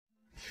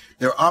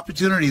There are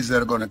opportunities that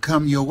are going to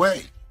come your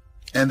way.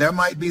 And there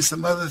might be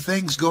some other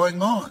things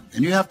going on.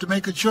 And you have to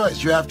make a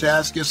choice. You have to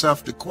ask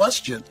yourself the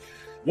question,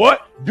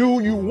 what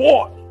do you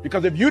want?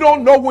 Because if you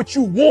don't know what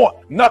you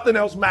want, nothing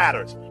else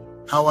matters.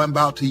 How I'm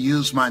about to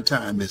use my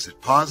time. Is it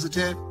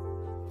positive?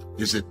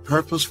 Is it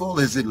purposeful?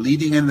 Is it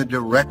leading in the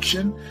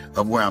direction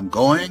of where I'm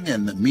going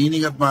and the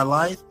meaning of my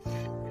life?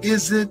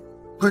 Is it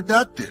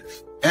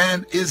productive?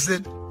 And is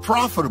it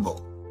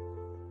profitable?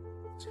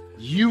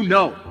 You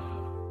know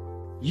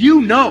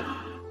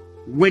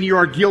when you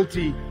are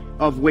guilty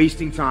of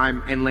wasting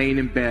time and laying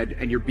in bed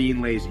and you're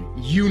being lazy.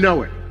 You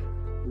know it.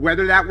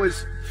 Whether that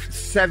was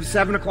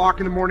 7 o'clock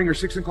in the morning or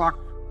 6 o'clock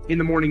in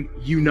the morning,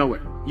 you know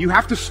it. You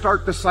have to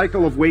start the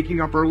cycle of waking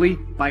up early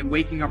by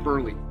waking up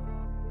early.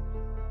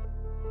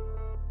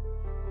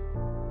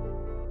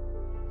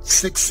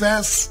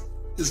 Success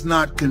is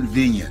not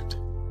convenient.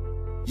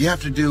 You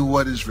have to do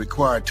what is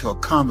required to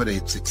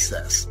accommodate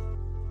success.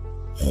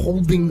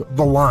 Holding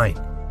the line,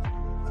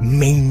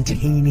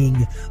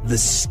 maintaining the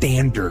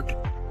standard,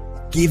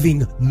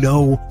 giving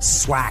no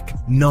slack,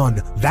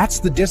 none. That's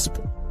the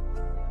discipline.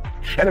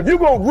 And if you're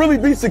going to really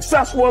be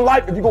successful in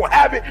life, if you're going to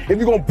have it, if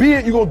you're going to be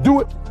it, you're going to do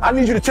it, I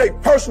need you to take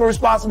personal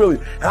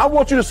responsibility. And I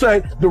want you to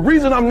say, the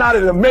reason I'm not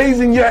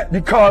amazing yet,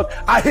 because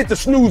I hit the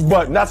snooze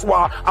button. That's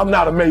why I'm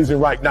not amazing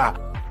right now.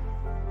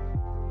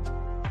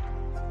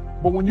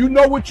 But when you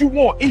know what you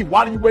want,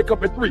 why do you wake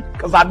up at 3?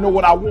 Because I know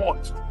what I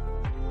want.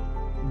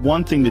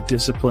 One thing that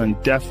discipline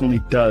definitely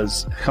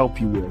does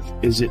help you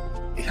with is it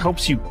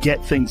helps you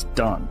get things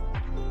done.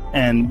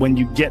 And when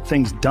you get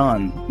things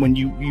done, when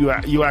you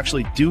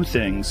actually do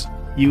things,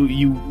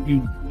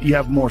 you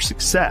have more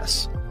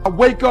success. I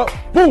wake up,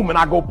 boom, and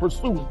I go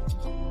pursue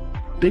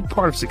it. Big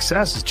part of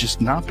success is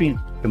just not being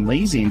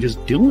lazy and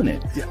just doing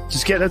it. Yeah.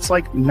 That's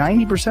like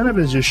 90% of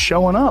it is just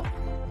showing up.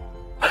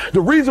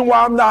 The reason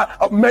why I'm not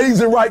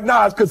amazing right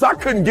now is because I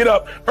couldn't get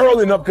up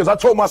early enough because I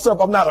told myself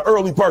I'm not an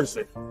early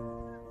person.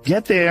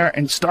 Get there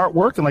and start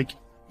working. Like,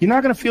 you're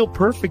not going to feel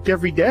perfect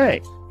every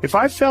day. If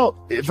I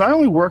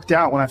only worked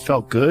out when I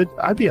felt good,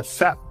 I'd be a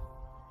fat.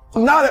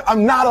 I'm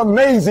not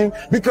amazing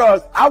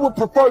because I would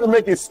prefer to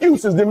make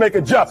excuses than make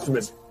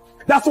adjustments.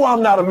 That's why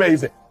I'm not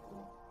amazing.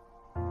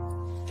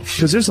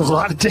 Because there's a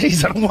lot of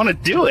days I don't want to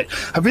do it.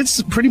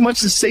 It's pretty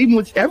much the same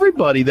with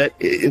everybody that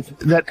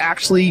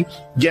actually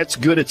gets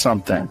good at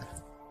something.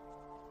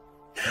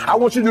 I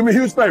want you to do me a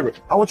huge favor.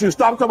 I want you to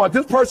stop talking about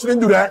this person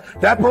didn't do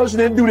that person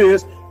didn't do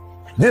this,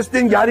 I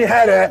didn't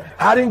have that,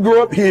 I didn't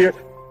grow up here,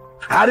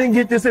 I didn't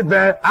get this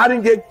advantage, I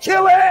didn't get,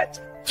 kill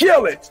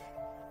it.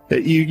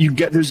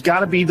 There's got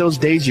to be those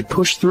days you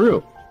push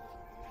through.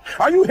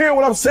 Are you hearing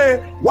what I'm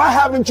saying? Why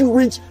haven't you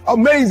reached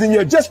amazing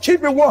yet? Just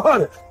keep it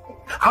 100.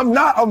 I'm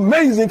not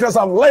amazing because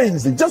I'm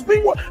lazy. Just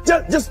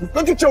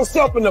look at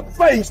yourself in the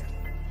face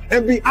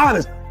and be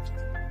honest.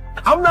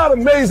 I'm not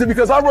amazing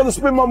because I'd rather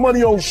spend my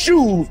money on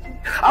shoes.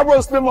 I'd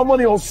rather spend my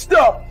money on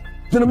stuff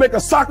than to make a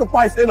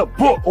sacrifice in a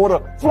book or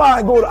to fly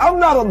and go. I'm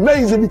not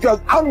amazing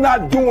because I'm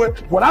not doing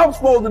what I'm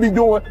supposed to be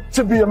doing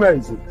to be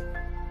amazing.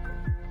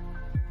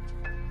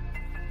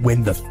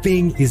 When the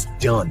thing is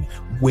done,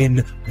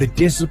 when the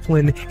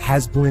discipline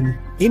has been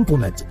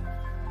implemented,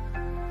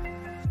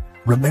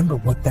 remember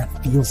what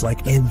that feels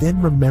like, and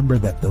then remember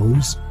that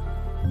those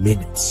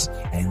minutes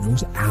and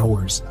those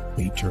hours,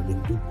 they turn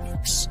into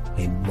weeks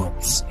and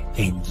months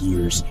and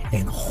years,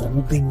 and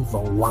holding the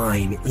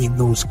line in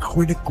those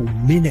critical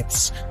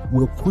minutes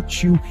will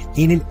put you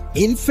in an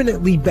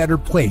infinitely better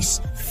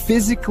place,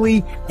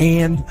 physically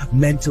and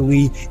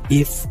mentally,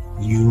 if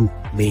you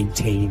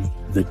maintain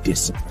the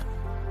discipline.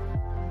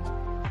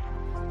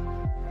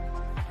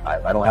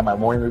 I don't have my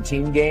morning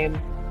routine game.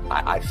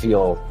 I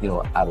feel,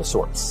 out of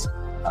sorts.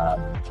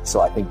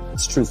 So I think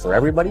it's true for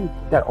everybody. You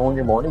got to own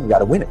your morning. You got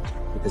to win it,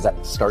 because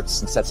that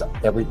starts and sets up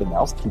everything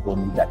else. People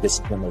need that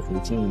discipline, those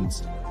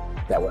routines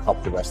that will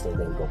help the rest of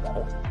their day go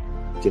better.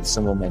 Get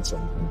some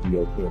momentum and be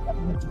okay with that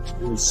momentum. It's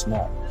really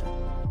small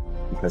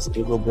because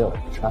it will build.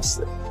 Trust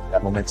it.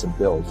 That momentum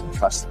builds, and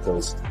trust that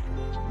those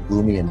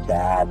gloomy and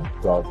bad,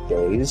 dark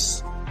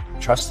days,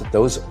 trust that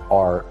those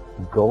are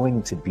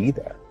going to be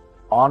there.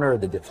 Honor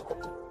the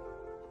difficulty.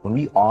 When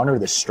we honor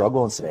the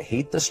struggle instead of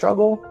hate the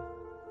struggle,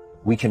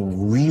 we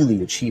can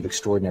really achieve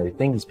extraordinary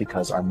things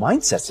because our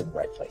mindset's in the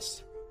right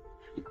place.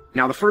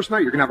 Now, the first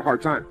night, you're going to have a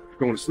hard time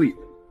going to sleep.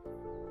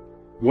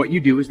 What you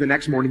do is the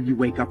next morning, you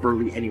wake up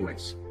early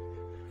anyways.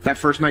 That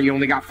first night, you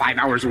only got 5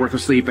 hours worth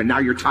of sleep, and now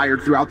you're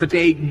tired throughout the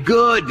day.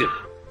 Good.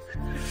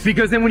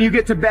 Because then when you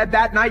get to bed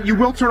that night, you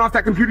will turn off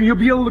that computer, and you'll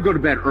be able to go to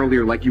bed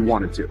earlier like you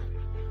wanted to.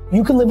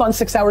 You can live on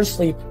 6 hours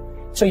sleep.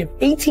 So you have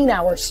 18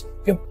 hours.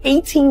 You have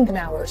 18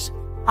 hours.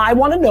 I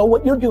want to know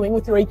what you're doing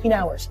with your 18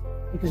 hours.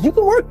 Because you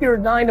can work your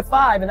 9 to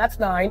 5, and that's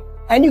 9,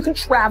 and you can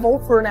travel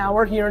for an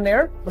hour here and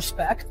there.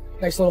 Respect.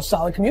 Nice little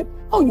solid commute.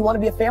 Oh, you want to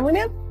be a family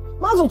man?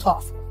 Mazel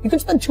tov. You can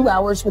spend 2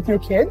 hours with your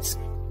kids.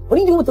 What are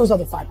you doing with those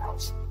other 5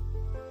 hours?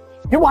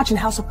 You're watching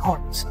House of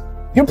Cards.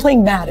 You're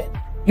playing Madden.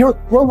 You're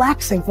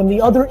relaxing from the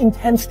other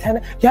intense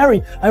 10.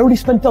 Gary, I already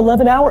spent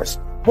 11 hours.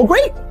 Well,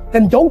 great.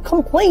 Then don't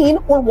complain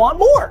or want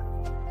more.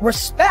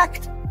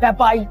 respect that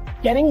by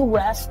getting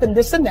rest and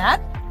this and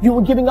that, you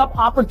were giving up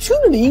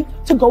opportunity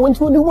to go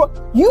into a new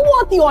world. You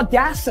want the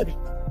audacity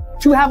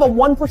to have a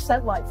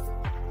 1% life.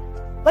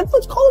 Let's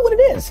call it what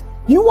it is.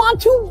 You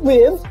want to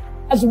live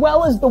as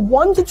well as the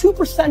 1 to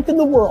 2% in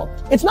the world.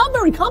 It's not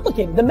very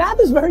complicated. The math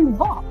is very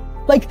raw.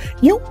 Like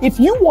if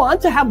you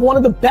want to have one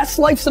of the best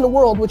lives in the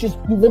world, which is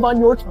you live on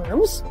your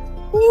terms,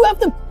 you have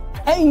to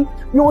pay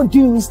your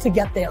dues to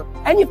get there.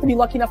 And you have to be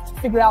lucky enough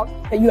to figure out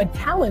that you had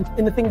talent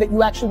in the thing that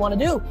you actually want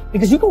to do.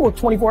 Because you can work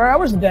 24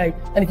 hours a day,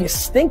 and if you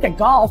stink at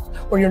golf,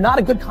 or you're not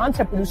a good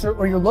content producer,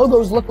 or your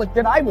logos look like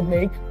that I would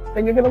make,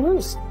 then you're going to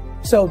lose.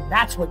 So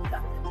that's what you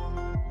got.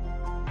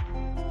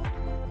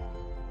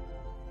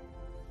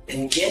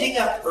 And getting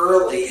up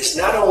early is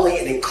not only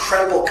an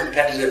incredible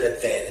competitive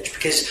advantage,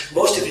 because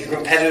most of your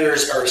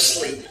competitors are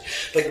asleep,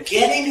 but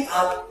getting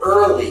up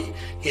early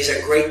is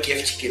a great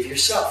gift to give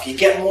yourself. You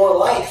get more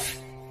life.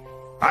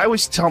 I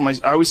always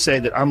say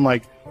that I'm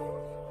like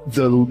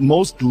the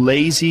most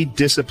lazy,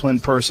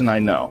 disciplined person I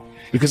know,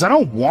 because I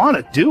don't want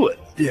to do it.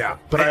 Yeah.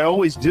 But I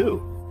always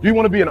do. Do you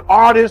want to be an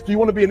artist? Do you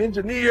want to be an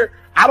engineer?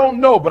 I don't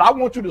know, but I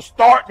want you to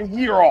start the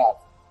year off.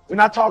 We're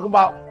not talking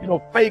about,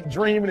 fake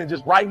dreaming and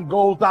just writing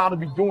goals down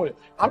and be doing it.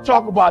 I'm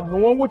talking about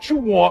knowing what you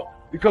want,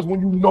 because when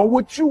you know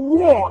what you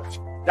want,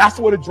 that's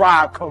where the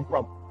drive comes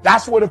from.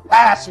 That's where the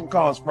passion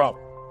comes from.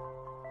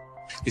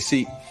 You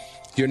see,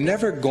 you're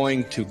never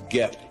going to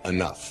get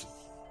enough.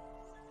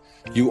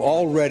 You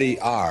already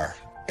are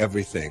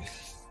everything.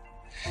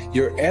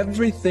 You're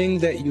everything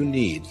that you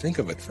need. Think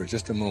of it for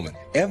just a moment.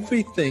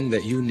 Everything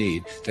that you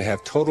need to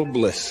have total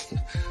bliss,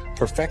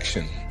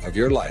 perfection of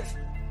your life,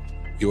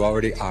 you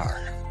already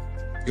are.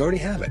 You already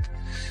have it.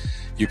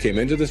 You came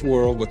into this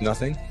world with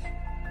nothing.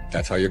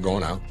 That's how you're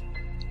going out.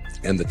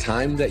 And the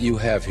time that you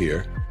have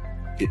here,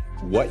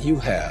 what you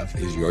have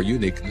is your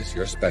uniqueness,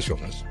 your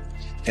specialness.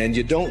 And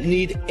you don't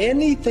need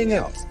anything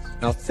else.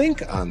 Now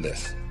think on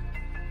this.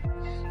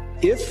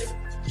 If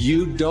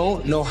you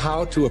don't know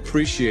how to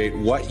appreciate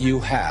what you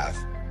have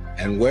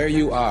and where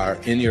you are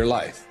in your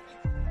life,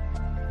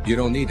 you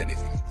don't need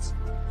anything else.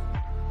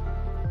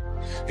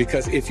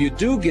 Because if you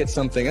do get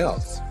something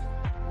else,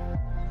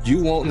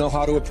 you won't know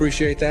how to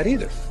appreciate that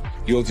either.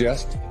 You'll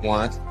just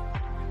want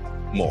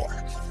more.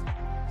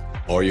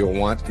 Or you'll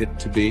want it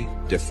to be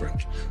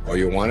different. Or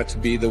you'll want it to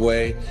be the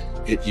way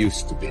it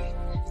used to be.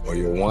 Or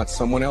you'll want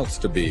someone else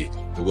to be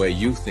the way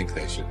you think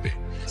they should be.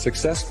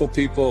 Successful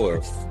people,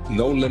 or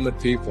no-limit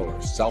people,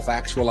 or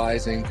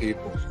self-actualizing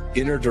people,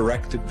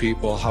 inner-directed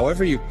people,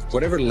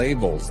 whatever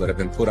labels that have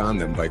been put on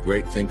them by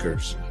great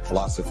thinkers,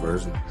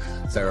 philosophers, and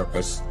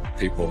therapists,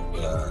 people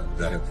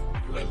that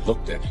have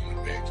looked at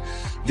human beings.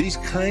 These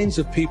kinds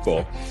of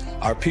people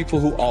are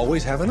people who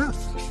always have enough.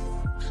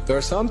 There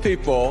are some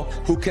people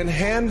who can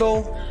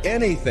handle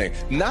anything,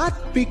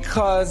 not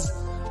because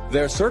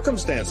their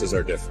circumstances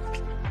are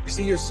different. You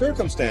see, your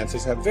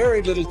circumstances have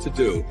very little to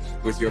do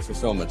with your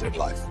fulfillment in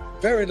life.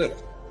 Very little.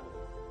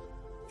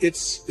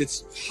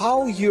 It's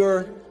how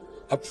you're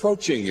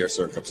approaching your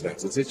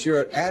circumstances. It's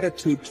your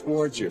attitude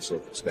towards your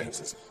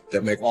circumstances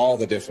that make all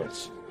the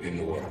difference in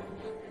the world.